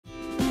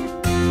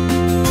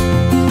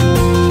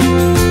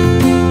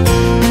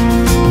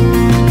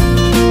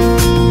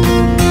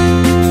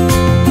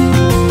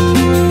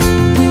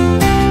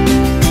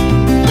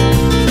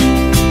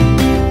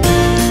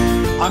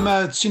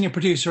senior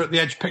producer at the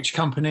Edge Picture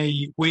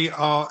Company. We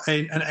are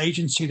an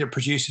agency that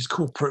produces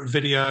corporate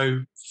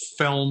video,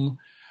 film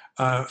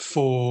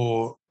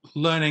for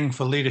learning,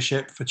 for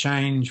leadership, for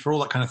change, for all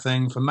that kind of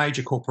thing, for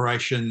major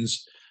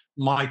corporations.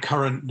 My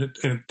current,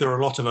 there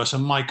are a lot of us,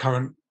 and my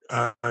current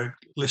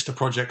list of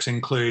projects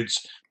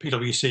includes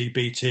PwC,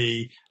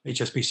 BT,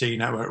 HSBC,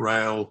 Network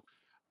Rail,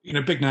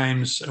 big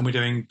names, and we're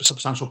doing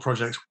substantial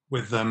projects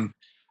with them,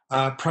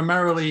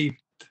 primarily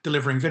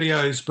delivering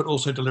videos, but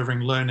also delivering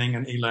learning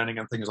and e-learning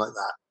and things like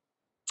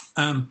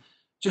that.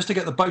 Just to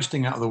get the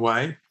boasting out of the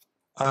way,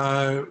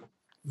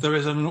 there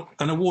is an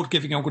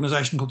award-giving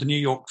organisation called the New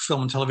York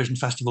Film and Television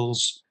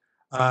Festivals.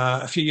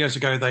 A few years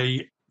ago,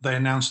 they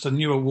announced a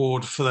new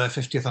award for their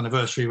 50th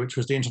anniversary, which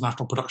was the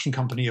International Production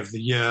Company of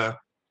the Year.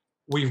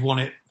 We've won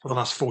it for the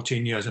last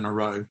 14 years in a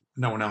row.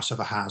 No one else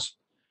ever has.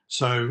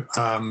 So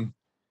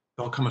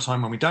there'll come a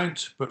time when we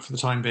don't, but for the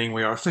time being,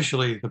 we are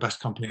officially the best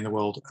company in the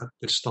world at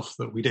this stuff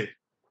that we do.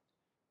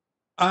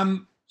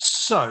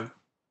 So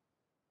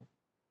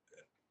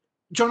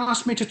John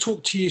asked me to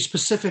talk to you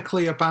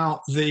specifically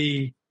about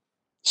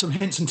some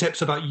hints and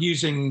tips about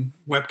using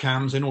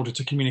webcams in order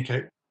to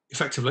communicate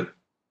effectively.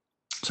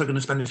 So I'm going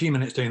to spend a few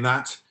minutes doing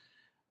that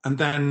and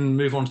then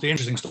move on to the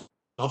interesting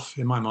stuff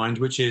in my mind,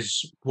 which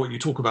is what you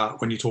talk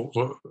about when you talk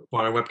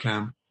via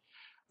webcam.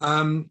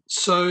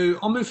 So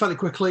I'll move fairly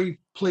quickly.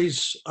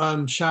 Please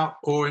shout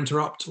or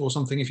interrupt or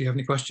something if you have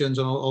any questions,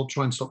 and I'll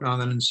try and stop now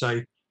and then and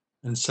say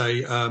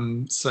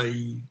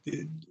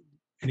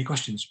any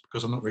questions,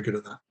 because I'm not very good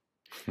at that.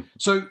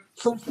 So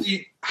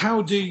firstly,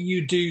 how do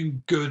you do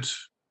good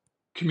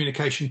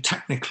communication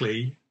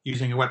technically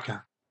using a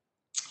webcam?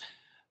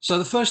 So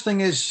the first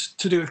thing is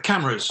to do with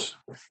cameras.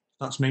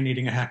 That's me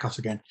needing a haircut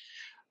again.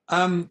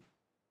 The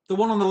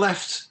one on the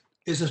left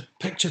is a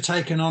picture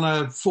taken on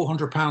a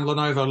 £400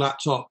 Lenovo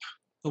laptop.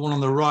 The one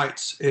on the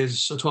right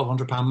is a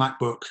 £1,200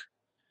 MacBook,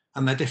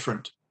 and they're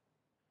different.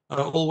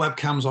 All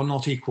webcams are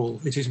not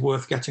equal. It is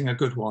worth getting a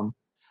good one.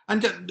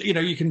 And,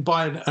 you can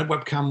buy a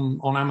webcam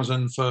on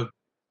Amazon for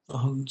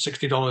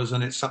 $60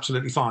 and it's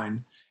absolutely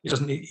fine. You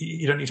don't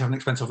need to have an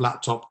expensive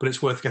laptop, but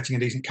it's worth getting a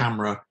decent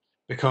camera,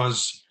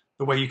 because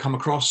the way you come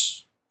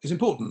across is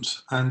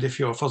important. And if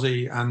you're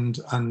fuzzy and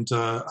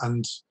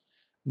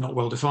not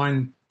well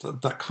defined,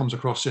 that comes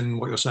across in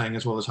what you're saying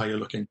as well as how you're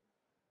looking.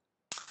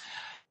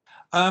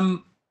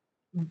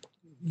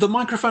 The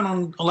microphone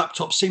on a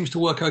laptop seems to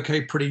work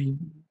okay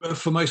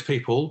for most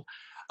people.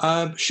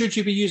 Should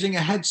you be using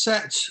a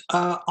headset?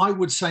 I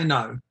would say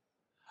no.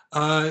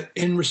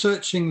 In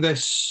researching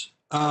this,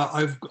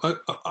 I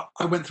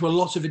went through a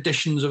lot of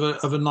editions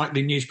of a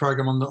nightly news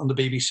program on the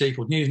BBC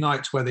called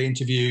Newsnight, where they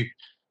interview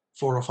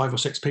 4 or 5 or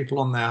 6 people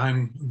on their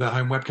home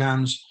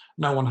webcams.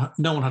 No one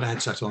had a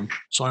headset on,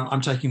 so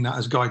I'm taking that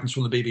as guidance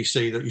from the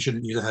BBC that you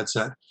shouldn't use a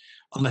headset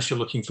unless you're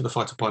looking for the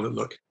fighter pilot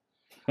look.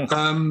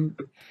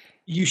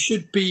 You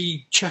should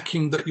be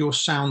checking that your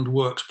sound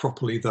works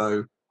properly,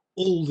 though.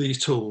 All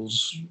these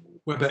tools,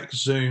 WebEx,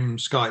 Zoom,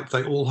 Skype,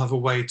 they all have a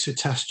way to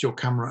test your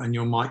camera and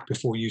your mic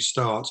before you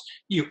start.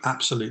 You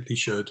absolutely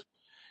should.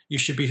 You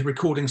should be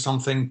recording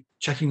something,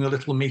 checking the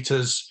little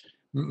meters,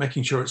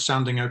 making sure it's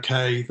sounding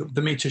okay.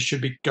 The meters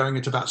should be going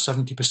at about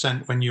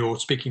 70% when you're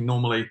speaking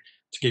normally,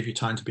 to give you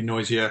time to be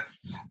noisier.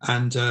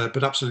 And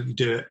but absolutely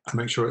do it and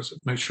make sure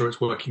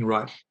it's working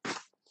right.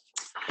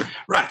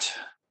 Right,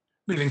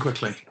 moving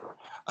quickly.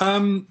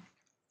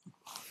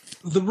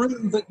 The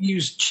room that you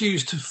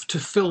choose to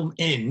film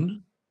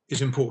in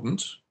is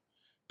important,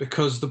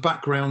 because the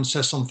background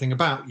says something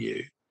about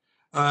you.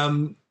 A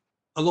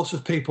lot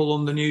of people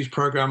on the news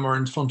program are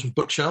in front of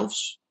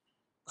bookshelves.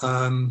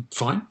 Fine,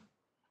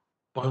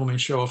 by all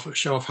means, show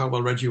off how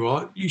well read you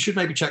are. You should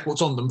maybe check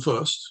what's on them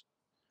first,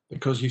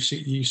 because you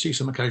see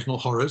some occasional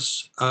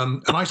horrors.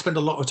 And I spend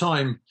a lot of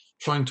time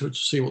trying to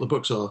see what the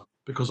books are,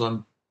 because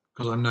I'm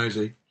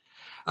nosy.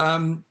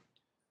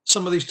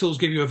 Some of these tools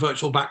give you a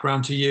virtual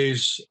background to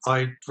use.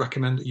 I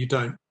recommend that you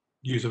don't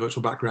use a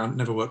virtual background. It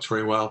never works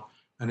very well,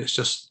 and it's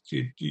just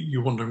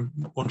you're wondering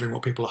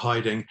what people are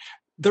hiding.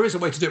 There is a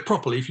way to do it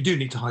properly. If you do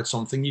need to hide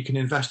something, you can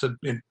invest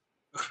in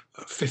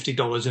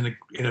 $50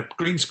 in a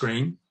green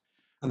screen,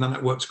 and then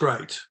it works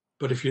great.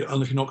 But if you're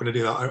not going to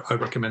do that, I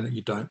recommend that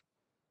you don't.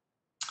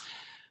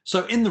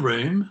 So in the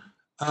room,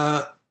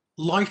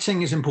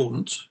 lighting is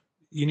important.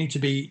 You need to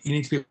be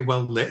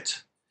well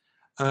lit.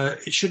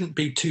 It shouldn't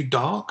be too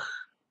dark.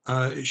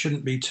 It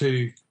shouldn't be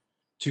too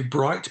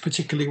bright,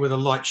 particularly with a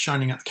light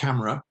shining at the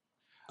camera.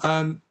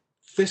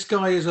 This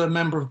guy is a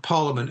member of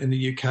Parliament in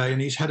the UK, and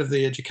he's head of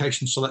the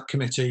Education Select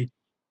Committee,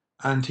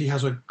 and he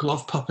has a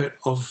glove puppet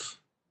of,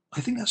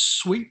 I think that's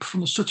Sweep from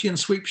the Sooty and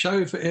Sweep show,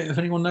 if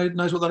anyone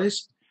knows what that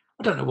is.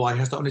 I don't know why he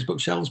has that on his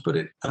bookshelves, but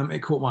it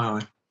caught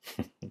my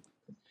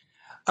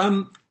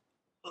eye.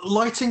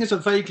 Lighting is a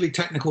vaguely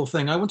technical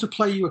thing. I want to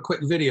play you a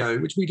quick video,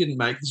 which we didn't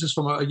make. This is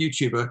from a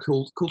YouTuber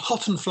called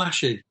Hot and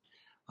Flashy.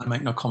 I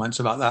make no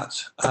comments about that.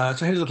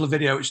 So here's a little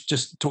video which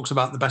just talks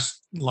about the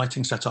best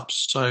lighting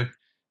setups. So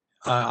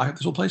I hope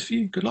this all plays for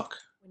you. Good luck.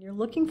 You're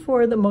looking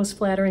for the most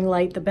flattering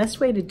light. The best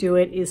way to do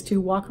it is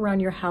to walk around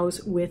your house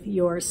with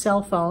your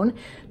cell phone,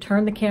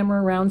 turn the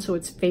camera around so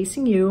it's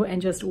facing you, and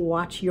just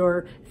watch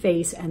your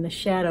face and the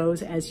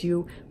shadows as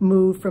you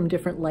move from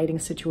different lighting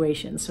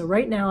situations. So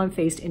right now I'm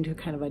faced into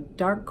kind of a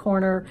dark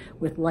corner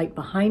with light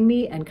behind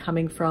me and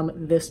coming from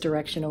this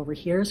direction over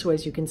here. So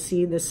as you can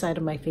see, this side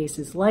of my face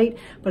is light,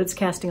 but it's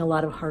casting a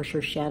lot of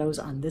harsher shadows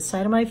on this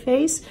side of my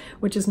face,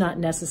 which is not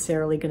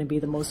necessarily going to be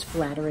the most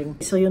flattering.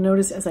 So you'll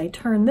notice as I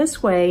turn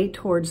this way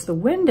towards the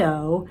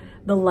window,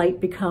 the light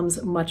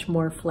becomes much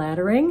more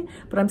flattering,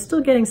 but I'm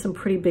still getting some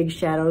pretty big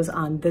shadows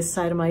on this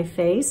side of my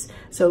face.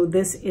 So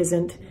this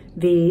isn't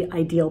the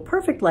ideal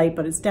perfect light,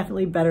 but it's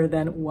definitely better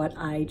than what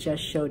I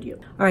just showed you.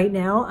 All right,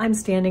 now I'm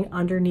standing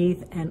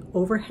underneath an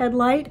overhead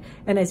light,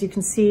 and as you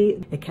can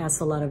see, it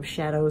casts a lot of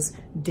shadows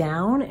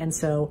down, and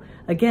so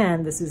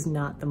again, this is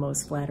not the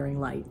most flattering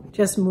light.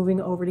 Just moving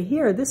over to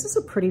here, this is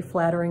a pretty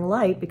flattering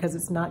light because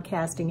it's not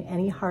casting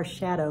any harsh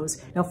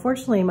shadows. Now,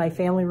 fortunately, my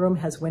family room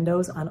has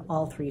windows on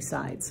all three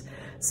sides,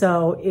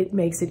 so it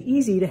makes it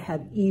easy to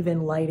have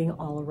even lighting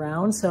all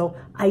around. So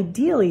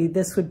ideally,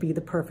 this would be the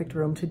perfect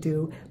room to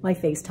do my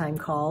FaceTime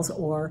calls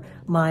or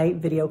my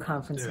video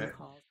conferencing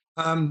calls.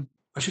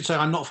 I should say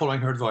I'm not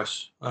following her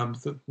advice.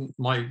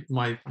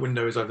 My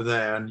window is over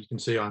there, and you can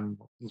see I'm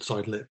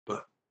side lit,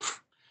 but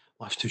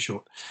life's too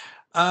short.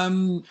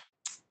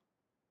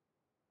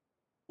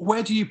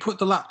 Where do you put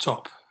the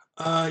laptop?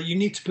 You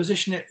need to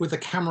position it with the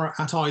camera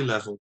at eye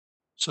level.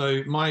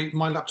 So my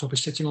laptop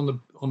is sitting on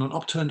an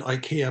upturned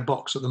IKEA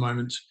box at the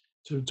moment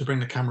to bring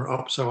the camera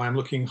up. So I'm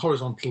looking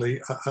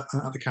horizontally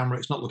at the camera.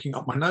 It's not looking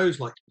up my nose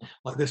like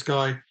this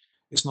guy.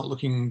 It's not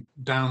looking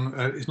down.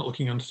 It's not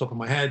looking on the top of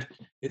my head.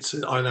 It's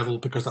at eye level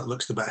because that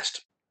looks the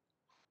best.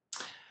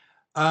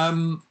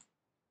 Don't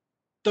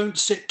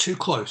sit too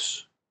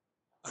close.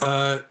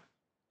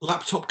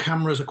 Laptop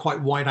cameras are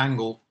quite wide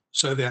angle,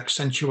 so they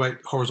accentuate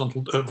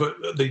horizontal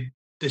the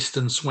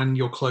distance when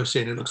you're close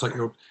in. It looks like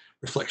your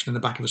reflection in the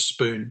back of a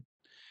spoon.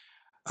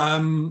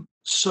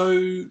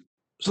 So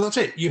that's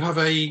it. You're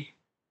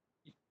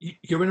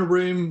in a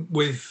room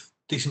with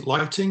decent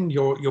lighting.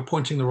 You're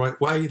pointing the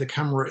right way. The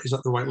camera is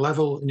at the right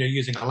level, and you're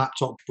using a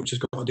laptop which has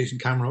got a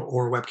decent camera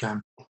or a webcam.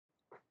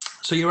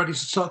 So you're ready to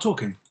start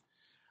talking.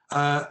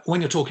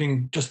 When you're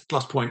talking, just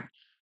last point,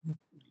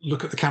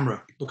 look at the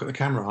camera. Look at the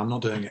camera. I'm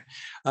not doing it.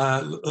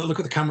 Look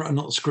at the camera and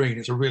not the screen.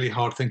 It's a really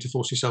hard thing to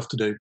force yourself to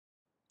do.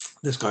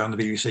 This guy on the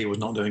BBC was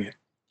not doing it.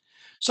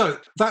 So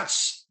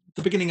that's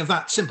the beginning of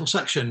that simple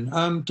section.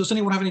 Does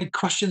anyone have any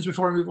questions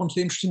before I move on to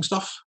the interesting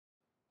stuff?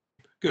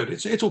 Good.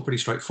 It's all pretty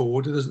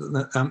straightforward.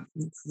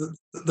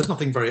 There's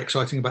nothing very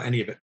exciting about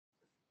any of it.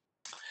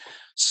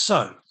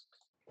 So,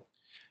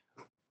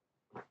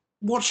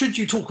 what should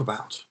you talk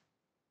about?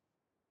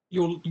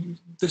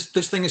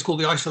 This thing is called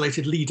the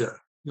isolated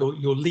leader.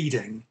 You're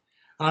leading.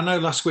 And I know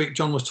last week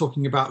John was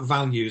talking about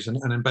values and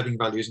embedding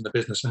values in the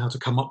business and how to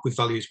come up with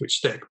values which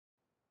stick.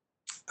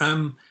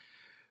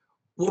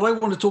 What I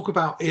want to talk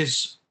about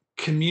is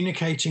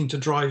communicating to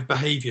drive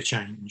behavior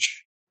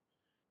change,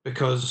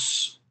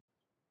 because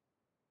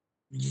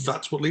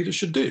that's what leaders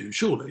should do,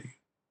 surely.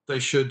 They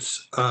should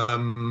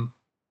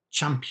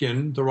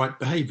champion the right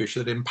behavior,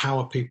 should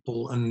empower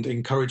people and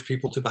encourage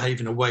people to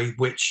behave in a way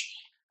which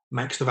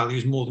makes the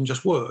values more than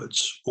just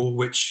words, or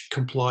which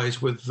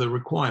complies with the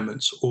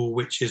requirements, or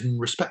which is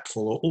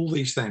respectful, or all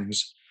these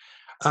things.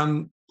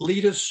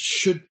 Leaders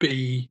should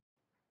be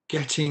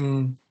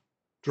getting,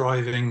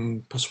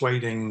 driving,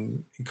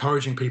 persuading,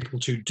 encouraging people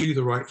to do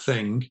the right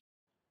thing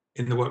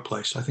in the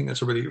workplace. I think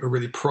that's a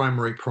really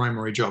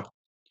primary job.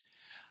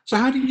 So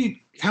how do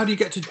you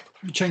get to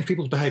change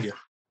people's behavior?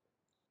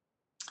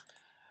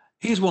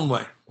 Here's one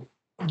way.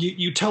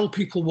 You tell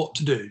people what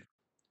to do.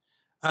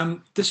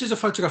 This is a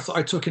photograph that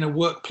I took in a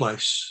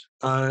workplace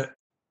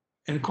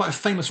in quite a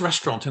famous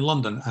restaurant in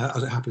London,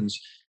 as it happens.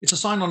 It's a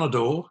sign on a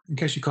door, in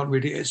case you can't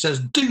read it. It says,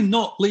 "Do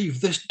not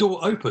leave this door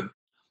open.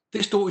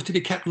 This door is to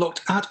be kept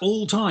locked at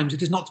all times.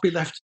 It is not to be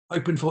left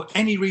open for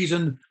any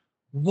reason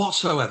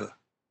whatsoever."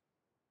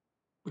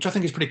 Which I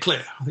think is pretty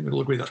clear. I think we'll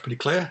all agree that's pretty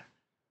clear.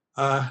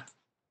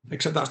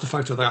 Except that's the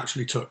photo they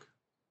actually took.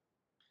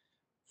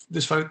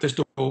 This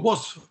door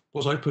was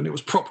open. It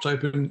was propped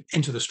open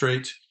into the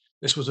street.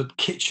 This was a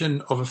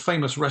kitchen of a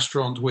famous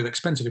restaurant with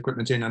expensive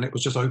equipment in, and it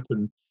was just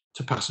open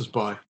to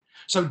passers-by.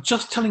 So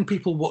just telling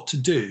people what to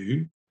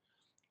do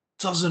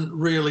doesn't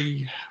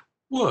really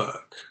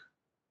work,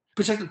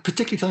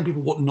 particularly telling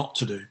people what not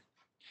to do.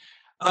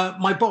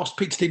 My boss,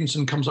 Pete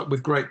Stevenson, comes up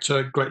with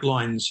great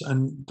lines,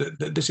 and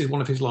this is one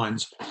of his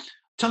lines.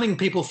 Telling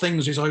people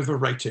things is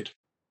overrated.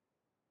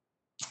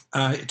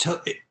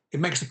 It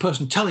makes the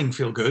person telling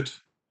feel good.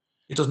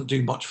 It doesn't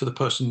do much for the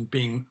person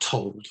being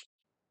told.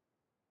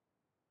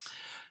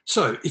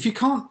 So if you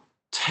can't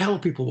tell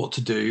people what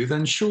to do,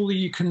 then surely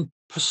you can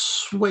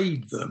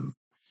persuade them.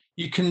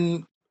 You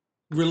can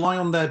rely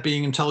on their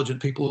being intelligent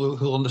people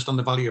who'll understand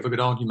the value of a good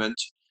argument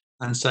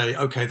and say,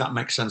 okay, that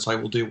makes sense, I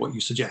will do what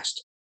you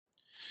suggest.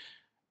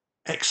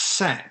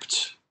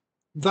 Except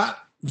that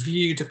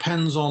view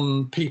depends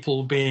on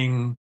people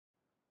being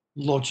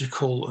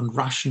logical and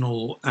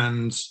rational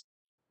and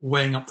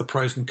weighing up the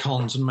pros and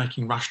cons and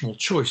making rational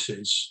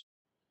choices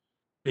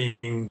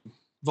being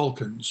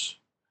Vulcans.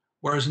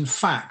 Whereas in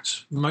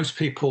fact, most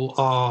people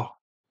are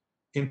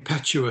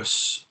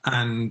impetuous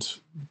and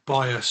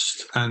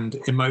biased and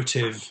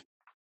emotive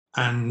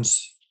and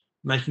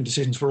making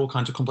decisions for all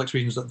kinds of complex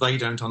reasons that they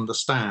don't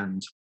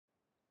understand.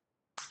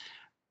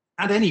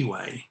 And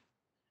anyway,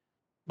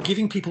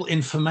 giving people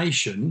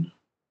information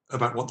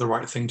about what the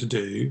right thing to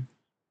do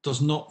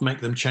does not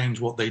make them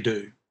change what they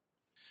do.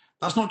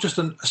 That's not just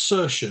an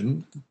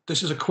assertion.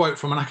 This is a quote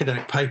from an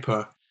academic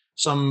paper.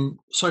 Some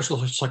social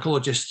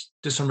psychologists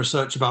did some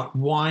research about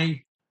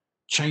why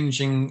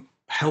changing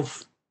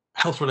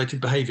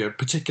health-related behavior,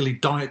 particularly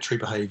dietary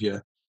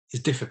behavior,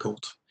 is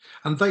difficult.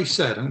 And they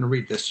said, I'm going to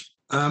read this,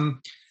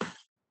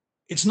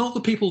 it's not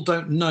that people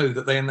don't know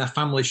that they and their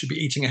family should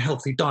be eating a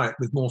healthy diet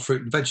with more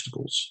fruit and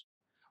vegetables.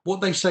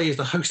 What they say is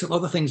the host of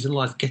other things in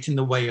life get in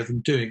the way of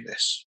them doing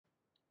this.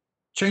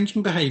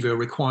 Changing behavior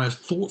requires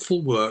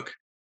thoughtful work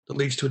that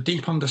leads to a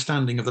deep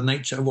understanding of the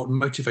nature of what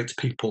motivates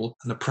people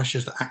and the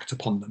pressures that act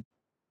upon them.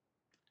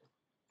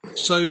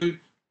 So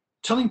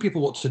telling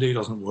people what to do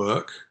doesn't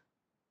work,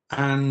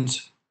 and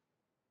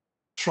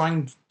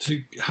trying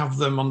to have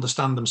them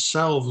understand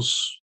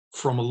themselves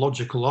from a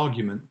logical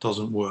argument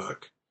doesn't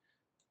work.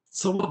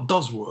 So what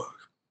does work?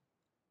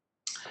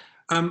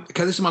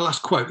 Okay, this is my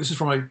last quote. This is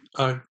from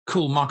a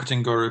cool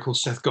marketing guru called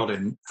Seth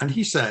Godin, and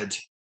he said,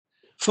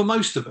 "For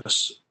most of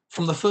us,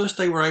 from the first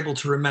day we're able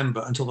to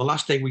remember until the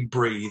last day we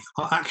breathe,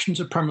 our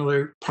actions are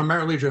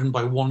primarily driven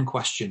by one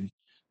question.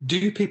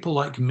 Do people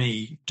like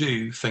me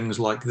do things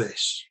like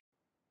this?"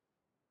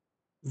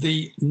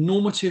 The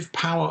normative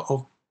power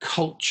of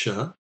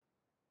culture,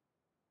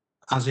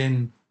 as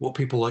in what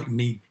people like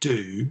me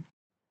do,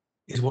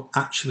 is what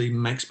actually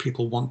makes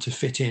people want to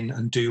fit in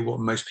and do what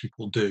most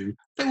people do.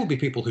 There will be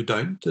people who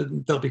don't.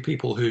 There'll be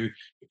people who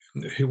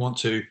want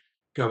to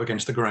go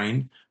against the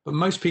grain, but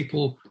most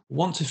people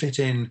want to fit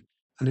in,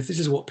 and if this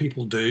is what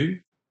people do,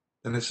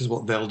 then this is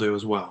what they'll do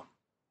as well.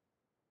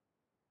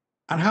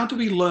 And how do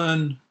we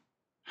learn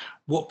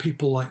what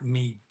people like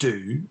me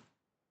do?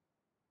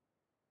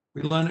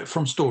 We learn it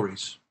from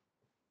stories.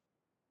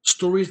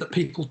 Stories that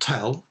people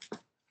tell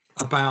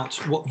about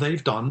what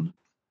they've done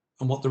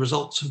and what the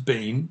results have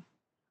been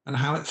and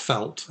how it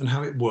felt and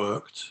how it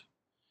worked.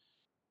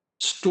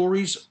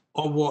 Stories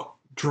are what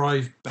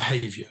drive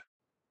behavior.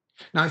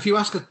 Now, if you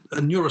ask a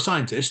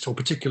neuroscientist, or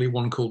particularly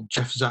one called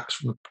Jeff Sachs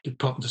from the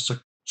Department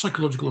of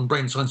Psychological and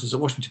Brain Sciences at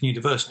Washington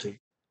University,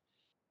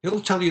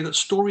 he'll tell you that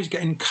stories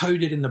get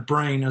encoded in the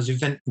brain as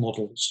event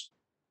models.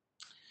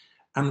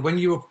 And when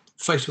you are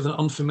faced with an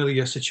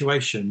unfamiliar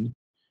situation,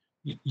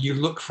 you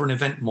look for an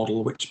event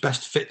model which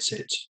best fits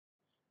it,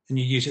 and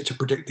you use it to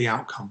predict the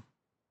outcome.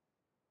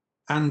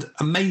 And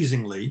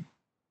amazingly,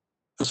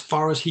 as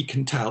far as they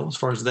can tell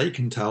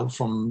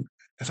from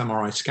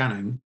fMRI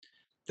scanning,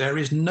 there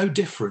is no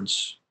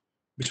difference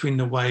between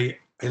the way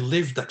a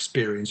lived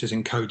experience is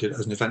encoded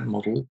as an event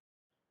model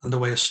and the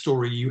way a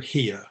story you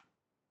hear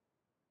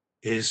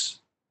is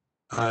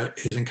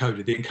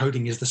encoded. The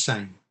encoding is the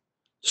same.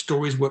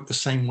 Stories work the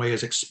same way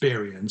as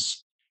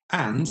experience,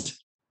 and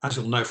as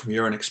you'll know from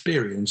your own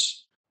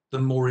experience, the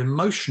more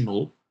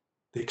emotional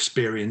the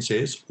experience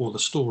is or the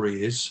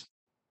story is,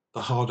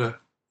 the harder,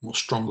 more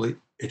strongly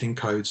it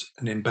encodes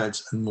and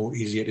embeds, and more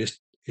easy it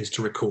is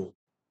to recall.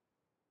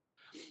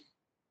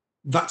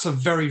 That's a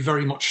very,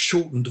 very much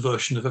shortened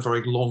version of a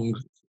very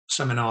long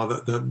seminar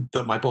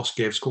that my boss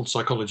gives called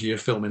Psychology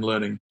of Film in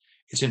Learning.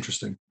 It's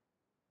interesting.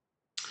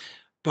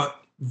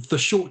 But the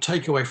short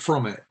takeaway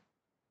from it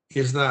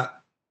is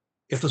that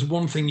if there's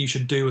one thing you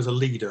should do as a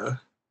leader,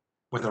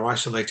 whether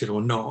isolated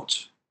or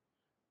not,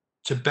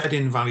 to bed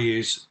in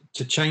values,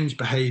 to change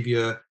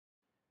behavior,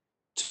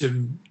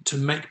 to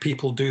make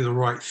people do the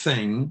right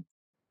thing,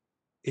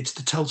 it's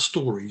to tell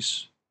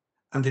stories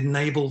and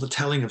enable the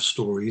telling of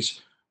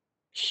stories,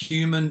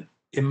 human,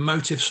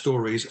 emotive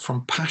stories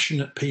from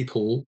passionate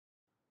people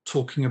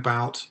talking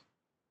about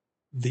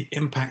the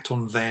impact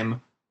on them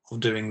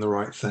of doing the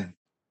right thing.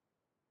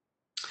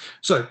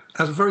 So,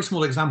 as a very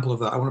small example of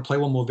that, I want to play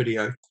one more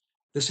video.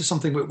 This is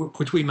something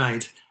which we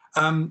made.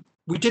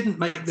 We didn't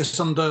make this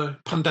under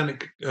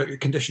pandemic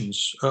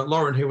conditions.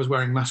 Lauren here was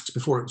wearing masks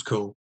before it was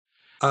cool.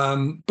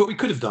 But we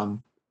could have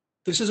done.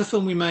 This is a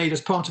film we made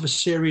as part of a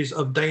series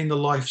of day in the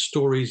life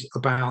stories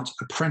about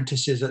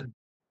apprentices at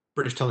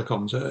British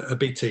Telecoms, at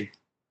BT.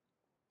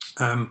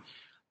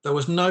 There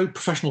was no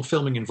professional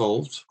filming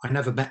involved. I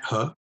never met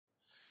her.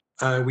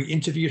 We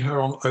interviewed her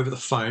over the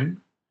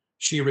phone.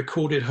 She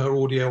recorded her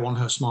audio on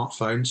her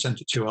smartphone, sent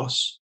it to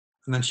us,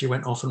 and then she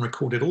went off and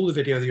recorded all the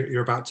video that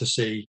you're about to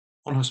see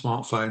on her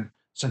smartphone,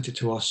 sent it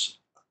to us,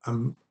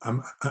 and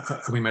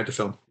we made the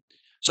film.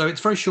 So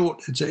it's very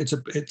short.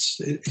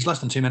 It's less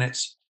than 2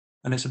 minutes,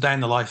 and it's a day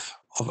in the life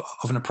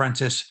of an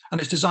apprentice, and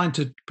it's designed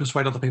to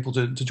persuade other people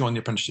to join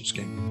the apprenticeship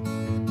scheme.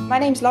 My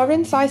name's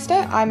Lauren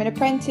Seister. I'm an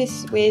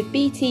apprentice with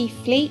BT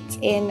Fleet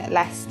in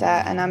Leicester,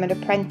 and I'm an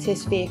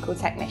apprentice vehicle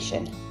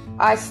technician.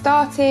 I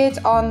started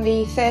on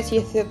the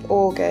 30th of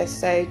August,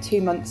 so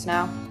 2 months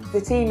now. The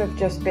team have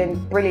just been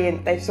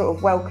brilliant. They've sort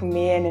of welcomed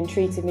me in and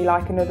treated me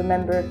like another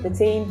member of the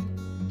team.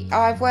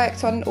 I've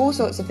worked on all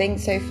sorts of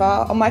things so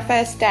far. On my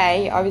first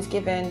day, I was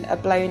given a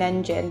blown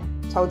engine,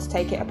 told to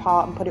take it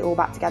apart and put it all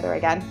back together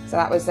again. So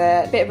that was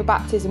a bit of a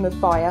baptism of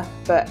fire,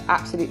 but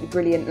absolutely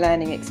brilliant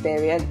learning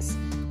experience.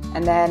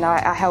 And then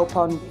I help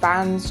on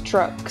vans,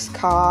 trucks,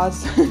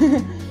 cars,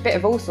 bit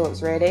of all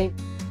sorts really.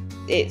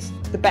 It's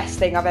the best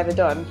thing I've ever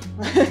done.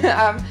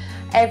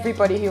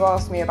 Everybody who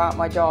asks me about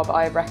my job,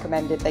 I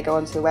recommended they go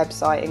onto the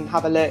website and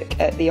have a look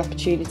at the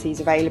opportunities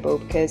available,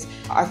 because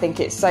I think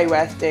it's so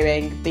worth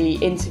doing. The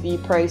interview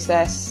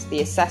process, the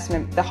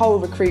assessment, the whole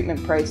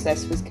recruitment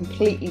process was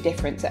completely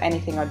different to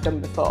anything I'd done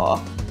before.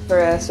 For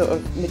a sort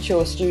of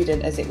mature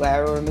student, as it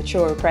were, or a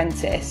mature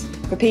apprentice,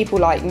 for people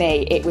like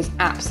me, it was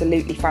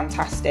absolutely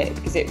fantastic,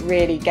 because it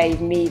really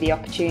gave me the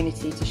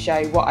opportunity to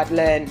show what I'd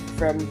learned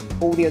from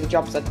all the other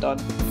jobs I'd done.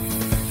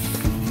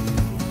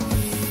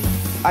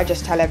 I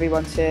just tell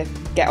everyone to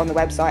get on the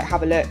website,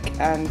 have a look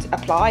and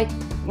apply,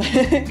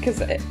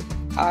 because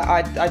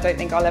I don't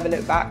think I'll ever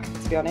look back,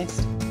 to be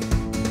honest.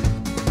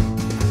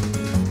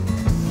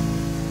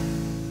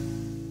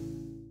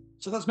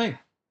 So that's me.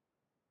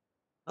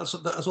 That's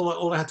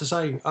all I had to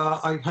say.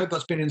 I hope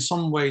that's been in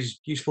some ways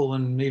useful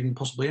and even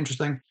possibly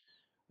interesting.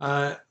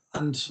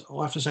 And all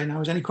I have to say now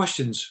is any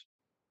questions.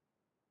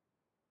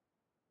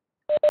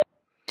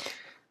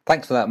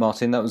 Thanks for that,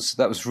 Martin. That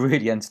was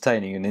really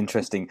entertaining and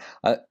interesting.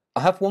 I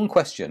have one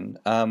question.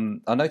 I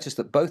noticed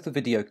that both the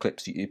video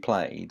clips that you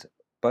played,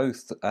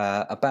 both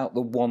about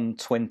the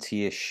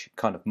 120-ish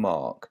kind of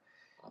mark.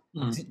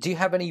 Do you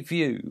have any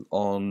view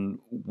on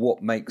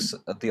what makes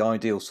the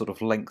ideal sort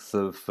of length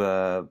of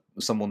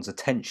someone's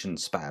attention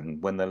span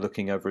when they're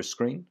looking over a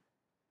screen?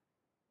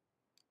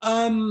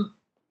 There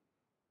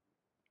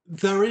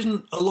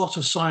isn't a lot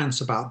of science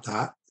about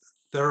that.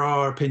 There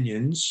are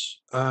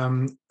opinions.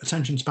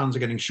 Attention spans are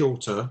getting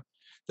shorter.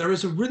 There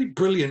is a really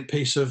brilliant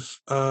piece of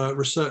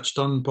research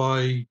done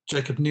by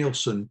Jakob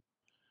Nielsen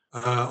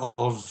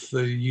of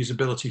the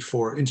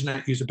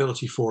Internet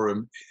Usability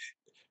Forum.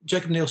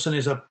 Jakob Nielsen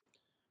is a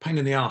pain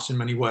in the arse in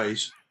many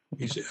ways.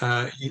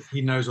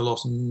 He knows a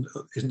lot and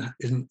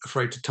isn't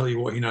afraid to tell you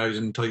what he knows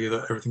and tell you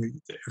that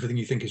everything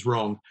you think is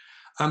wrong.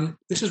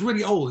 This is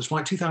really old. It's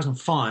like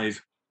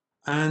 2005,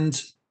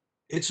 and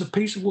it's a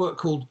piece of work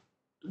called,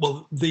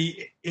 well,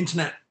 the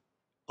internet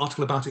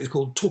article about it is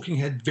called "Talking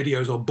Head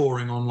Videos Are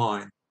Boring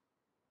Online."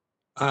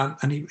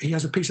 And he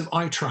has a piece of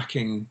eye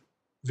tracking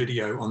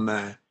video on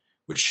there,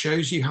 which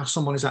shows you how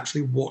someone is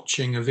actually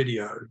watching a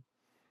video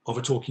of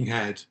a talking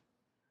head.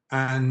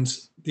 And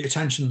the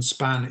attention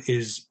span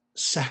is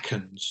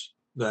seconds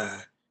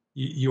there.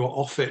 You are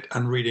off it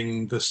and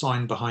reading the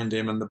sign behind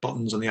him and the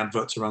buttons and the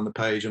adverts around the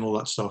page and all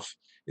that stuff.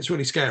 It's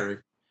really scary.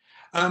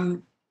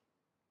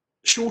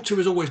 Shorter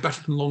is always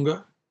better than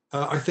longer.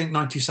 I think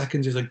 90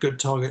 seconds is a good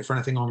target for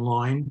anything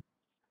online.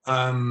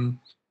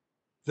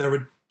 There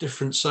are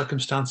different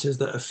circumstances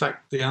that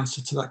affect the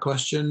answer to that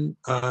question.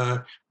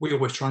 We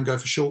always try and go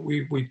for short.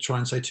 We try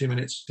and say 2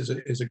 minutes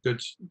is a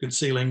good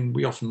ceiling.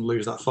 We often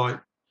lose that fight,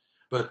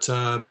 but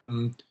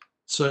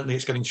certainly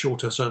it's getting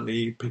shorter.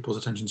 Certainly people's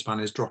attention span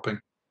is dropping.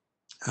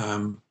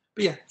 But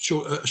yeah,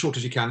 short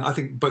as you can. I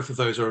think both of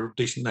those are a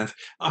decent length.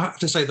 I have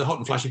to say the hot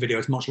and flashy video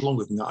is much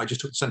longer than that. I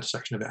just took the center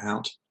section of it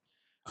out,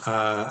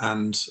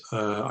 and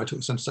I took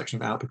the center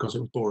section of it out because it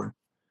was boring.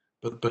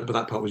 But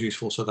that part was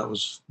useful, so that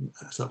was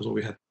all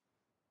we had.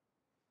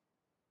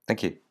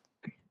 Thank you.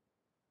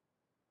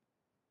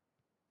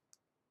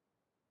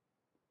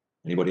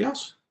 Anybody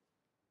else?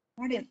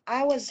 Martin,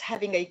 I was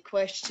having a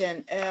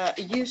question.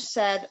 You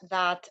said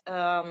that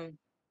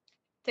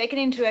taking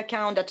into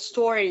account that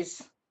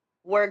stories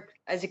work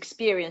as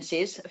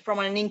experiences from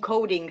an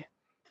encoding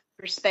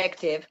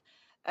perspective,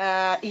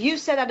 you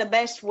said that the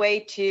best way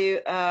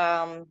to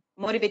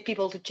motivate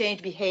people to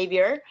change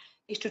behavior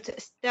is to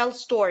tell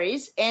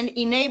stories and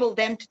enable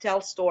them to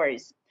tell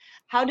stories.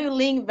 How do you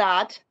link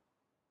that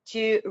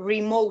to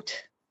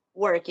remote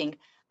working?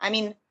 I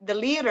mean, the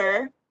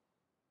leader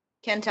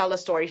can tell a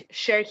story,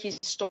 share his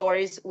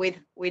stories with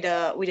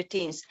the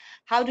teams.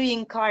 How do you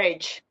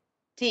encourage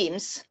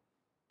teams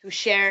to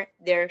share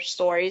their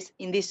stories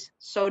in this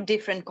so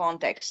different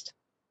context?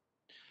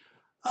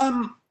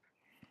 I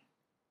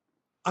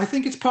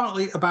think it's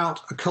partly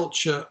about a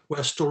culture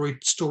where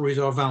stories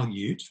are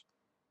valued.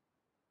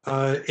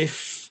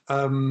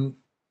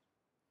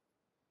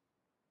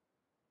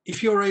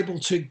 If you're able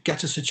to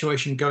get a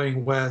situation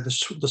going where the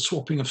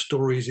swapping of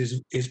stories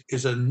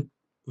is a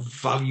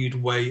valued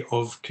way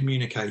of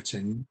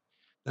communicating,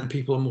 then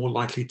people are more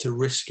likely to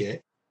risk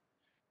it.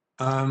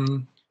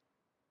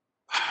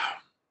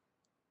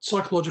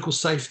 Psychological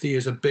safety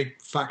is a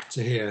big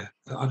factor here.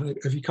 I don't know,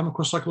 have you come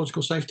across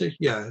psychological safety?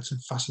 Yeah, it's a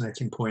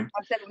fascinating point.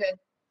 Absolutely.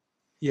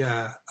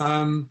 Yeah,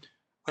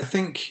 I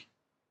think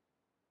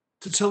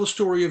to tell the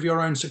story of your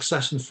own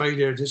success and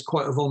failure is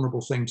quite a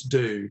vulnerable thing to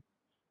do.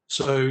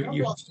 So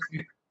you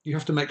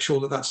have to make sure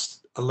that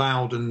that's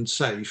allowed and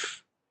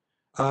safe.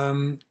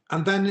 And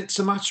then it's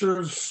a matter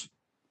of,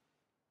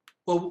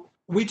 well,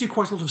 we do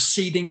quite a lot of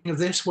seeding of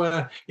this,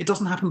 where it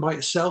doesn't happen by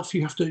itself.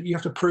 You have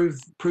to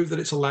prove that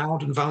it's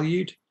allowed and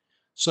valued.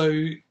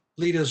 So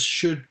leaders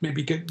should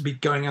maybe be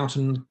going out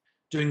and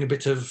doing a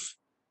bit of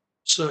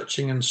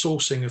searching and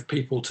sourcing of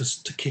people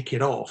to kick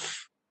it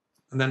off,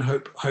 and then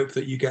hope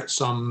that you get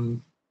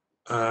some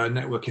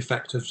network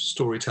effect of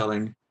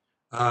storytelling.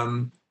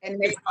 And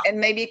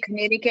maybe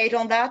communicate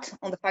on that,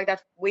 on the fact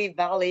that we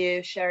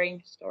value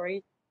sharing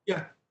stories.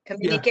 Yeah.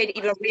 Communicate,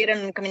 even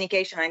written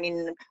communication. I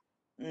mean,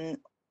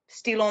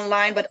 still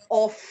online, but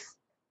off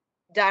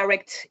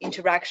direct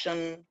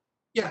interaction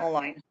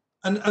online.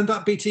 And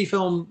that BT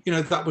film,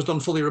 that was done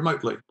fully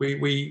remotely.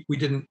 We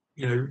didn't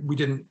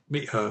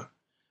meet her.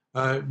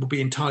 It would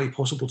be entirely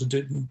possible to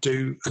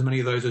do as many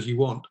of those as you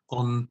want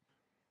on,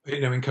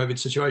 in COVID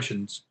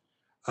situations.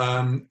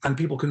 And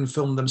people can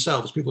film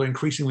themselves. People are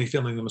increasingly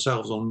filming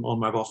themselves on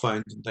mobile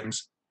phones and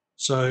things.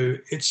 So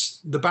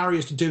the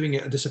barriers to doing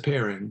it are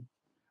disappearing.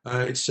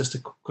 It's just a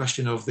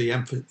question of the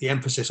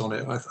emphasis on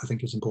it. I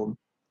think is important.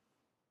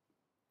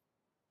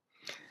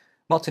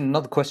 Martin,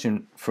 another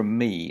question from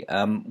me.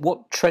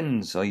 What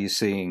trends are you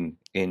seeing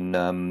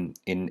in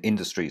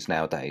industries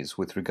nowadays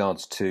with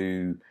regards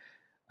to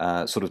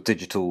sort of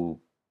digital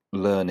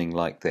learning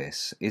like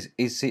this? Is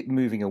it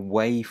moving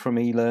away from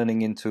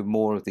e-learning into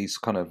more of these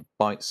kind of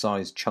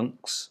bite-sized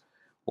chunks,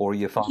 or are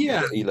you finding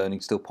that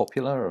e-learning still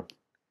popular? Or?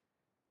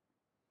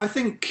 I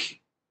think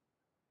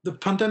the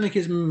pandemic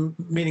is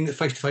meaning that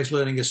face-to-face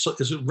learning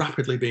is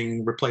rapidly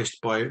being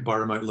replaced by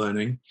remote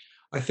learning.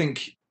 I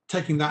think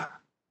taking that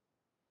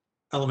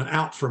element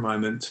out for a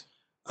moment,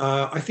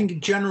 I think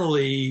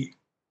generally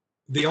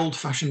the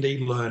old-fashioned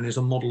e-learn is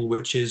a model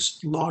which is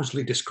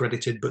largely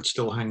discredited but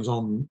still hangs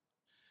on.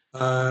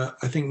 I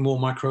think more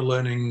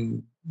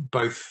micro-learning,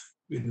 both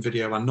in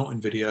video and not in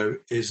video,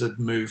 is a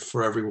move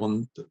for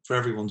everyone's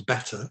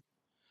better.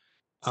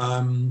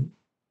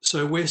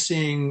 So we're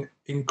seeing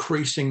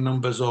increasing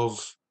numbers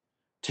of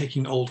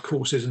taking old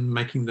courses and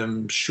making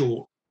them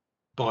short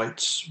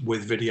bites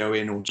with video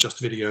in, or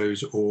just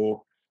videos,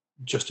 or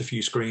just a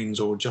few screens,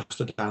 or just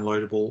a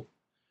downloadable.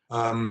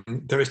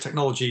 There is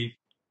technology's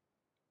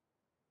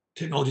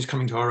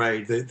coming to our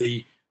aid.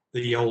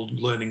 The old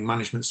learning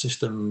management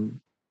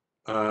system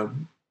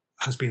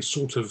has been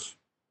sort of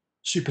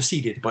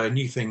superseded by a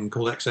new thing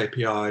called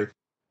XAPI,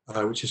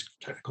 which is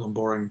technical and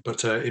boring,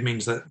 but it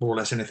means that more or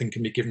less anything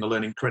can be given a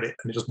learning credit,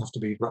 and it doesn't have to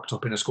be wrapped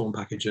up in a SCORM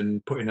package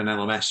and put in an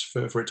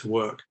LMS for it to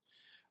work.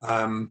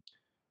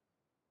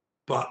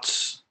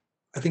 But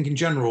I think in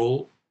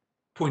general,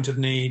 point of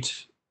need,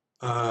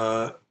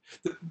 the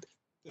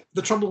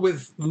trouble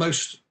with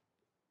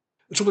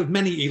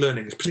many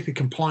e-learnings, particularly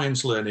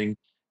compliance learning,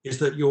 is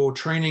that you're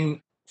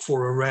training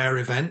for a rare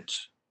event.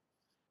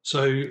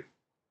 So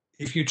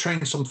if you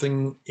train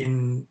something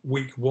in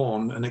week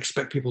 1 and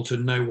expect people to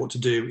know what to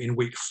do in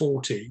week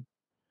 40,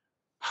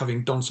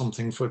 having done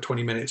something for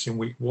 20 minutes in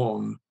week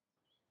 1,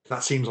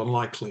 that seems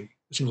unlikely.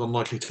 It seems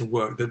unlikely to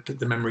work.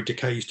 The memory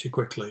decays too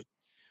quickly.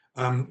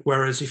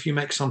 Whereas if you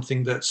make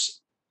something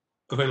that's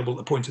available at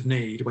the point of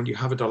need, when you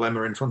have a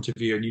dilemma in front of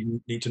you and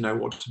you need to know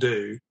what to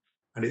do,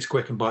 and it's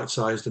quick and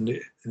bite-sized, and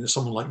it's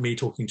someone like me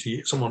talking to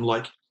you, someone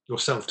like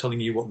yourself telling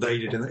you what they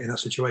did in that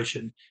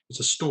situation, it's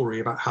a story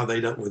about how they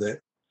dealt with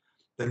it,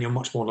 then you're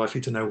much more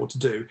likely to know what to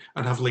do,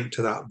 and have linked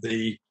to that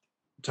the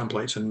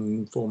templates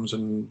and forms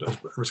and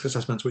risk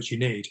assessments which you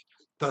need.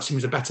 That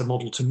seems a better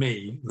model to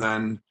me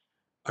than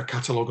a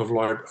catalogue of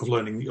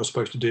learning that you're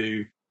supposed to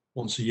do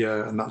once a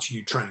year, and that's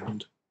you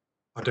trained.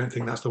 I don't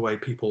think that's the way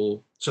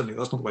people, certainly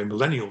that's not the way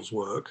millennials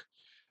work.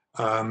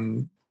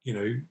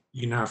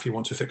 Now if you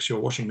want to fix your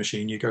washing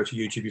machine, you go to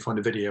YouTube, you find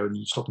a video, and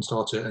you stop and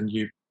start it, and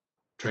you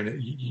train it,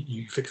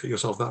 you fix it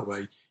yourself that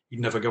way.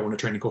 You'd never go on a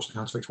training course on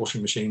how to fix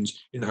washing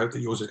machines in the hope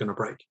that yours is going to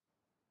break.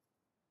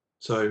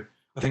 So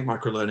I think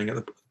micro-learning at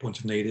the point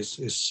of need is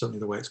certainly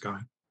the way it's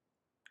going.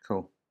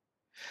 Cool.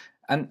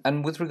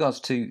 And with regards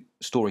to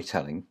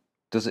storytelling,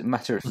 does it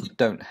matter if you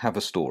don't have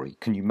a story?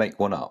 Can you make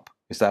one up?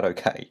 Is that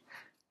okay?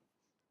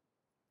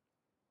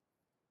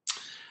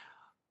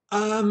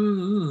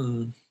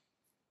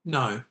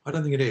 No, I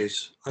don't think it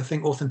is. I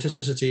think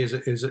authenticity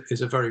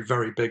is a very,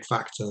 very big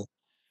factor,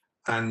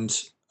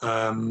 and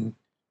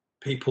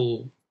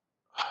people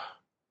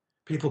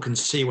can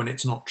see when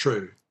it's not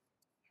true.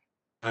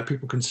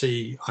 People can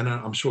see.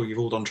 I'm sure you've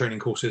all done training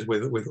courses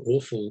with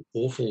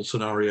awful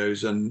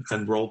scenarios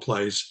and role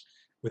plays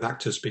with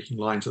actors speaking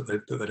lines that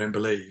they don't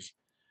believe.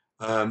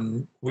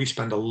 We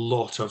spend a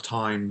lot of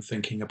time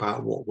thinking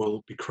about what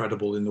will be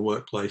credible in the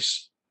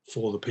workplace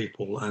for the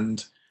people,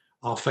 and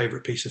our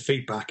favourite piece of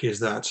feedback is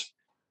that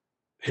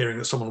hearing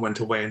that someone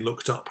went away and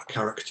looked up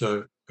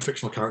a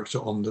fictional character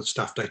on the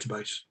staff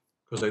database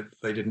because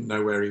they didn't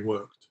know where he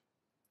worked.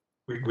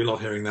 We love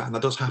hearing that, and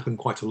that does happen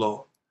quite a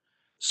lot.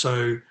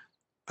 So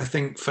I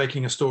think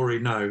faking a story,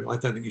 no, I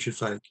don't think you should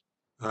fake.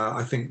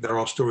 I think there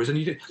are stories,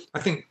 and I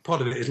think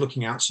part of it is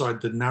looking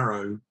outside the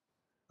narrow.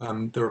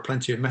 There are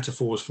plenty of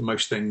metaphors for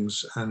most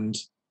things, and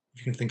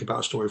you can think about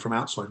a story from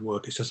outside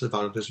work, it's just as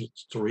valid as a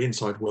story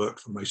inside work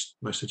for most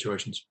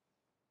situations.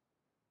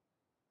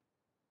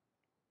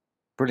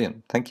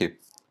 Brilliant, thank you.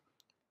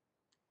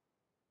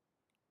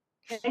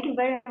 Thank you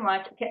very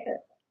much. Okay,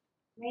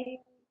 maybe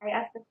I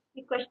ask a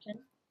quick question.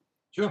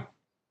 Sure.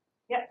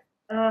 Yeah.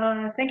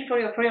 Thank you for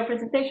your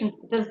presentation.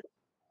 It was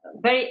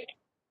very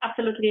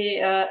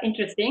absolutely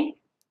interesting.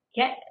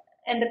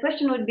 And the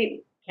question would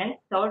be: can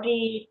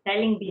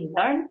storytelling be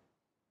learned?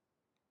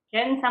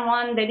 Can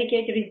someone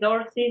dedicate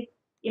resources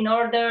in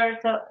order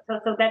so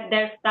that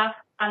their staff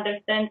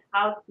understand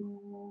how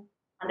to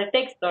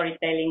undertake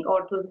storytelling,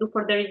 or to look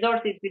for the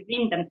resources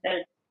within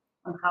themselves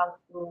on how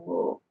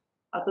to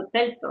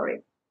tell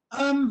stories?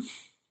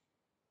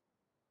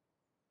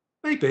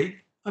 Maybe.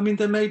 I mean,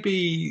 there may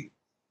be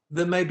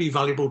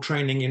valuable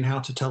training in how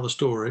to tell a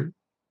story.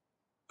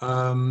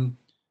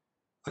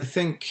 I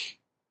think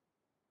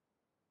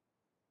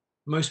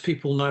most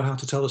people know how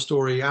to tell a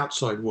story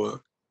outside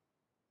work.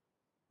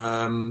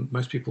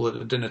 Most people at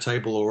a dinner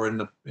table or in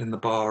the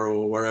bar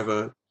or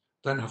wherever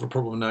don't have a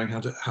problem knowing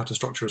how to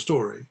structure a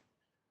story.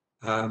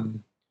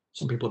 Some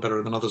people are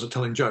better than others at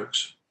telling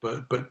jokes,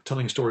 but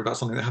telling a story about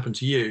something that happened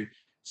to you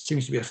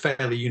seems to be a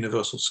fairly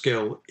universal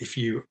skill if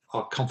you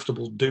are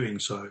comfortable doing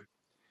so.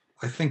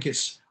 I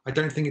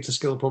don't think it's a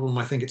skill problem.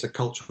 I think it's a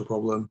cultural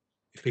problem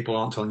if people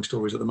aren't telling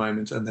stories at the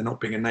moment and they're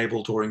not being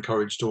enabled or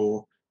encouraged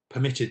or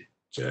permitted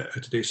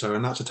to do so.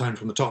 And that's a tone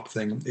from the top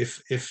thing.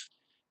 If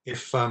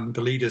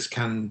the leaders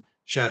can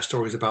share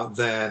stories about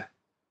the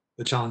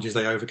challenges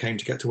they overcame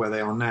to get to where they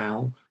are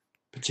now,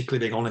 particularly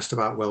being honest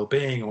about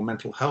well-being or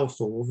mental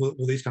health or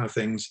all these kind of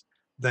things,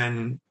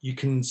 then you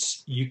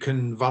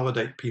can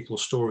validate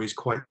people's stories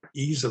quite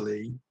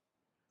easily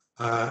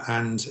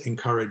and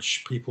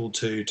encourage people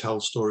to tell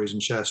stories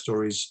and share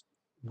stories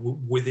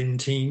within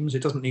teams.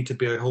 It doesn't need to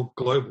be a whole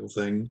global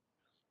thing.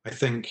 I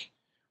think,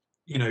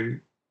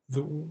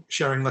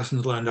 sharing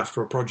lessons learned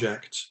after a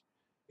project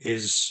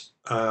is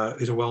a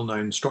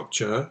well-known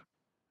structure,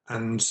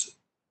 and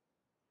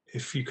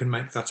if you can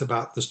make that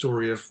about the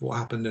story of what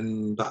happened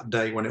in that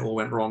day when it all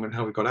went wrong and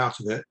how we got out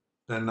of it,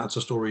 then that's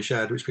a story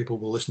shared which people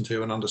will listen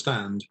to and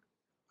understand.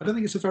 I don't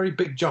think it's a very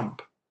big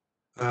jump,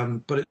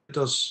 but it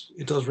does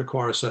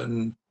require a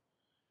certain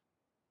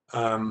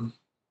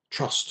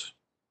trust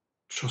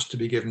to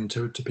be given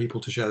to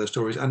people to share their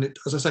stories, and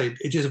as I say,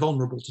 it is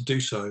vulnerable to do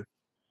so.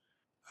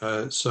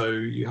 So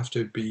it has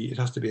to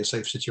be a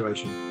safe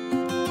situation.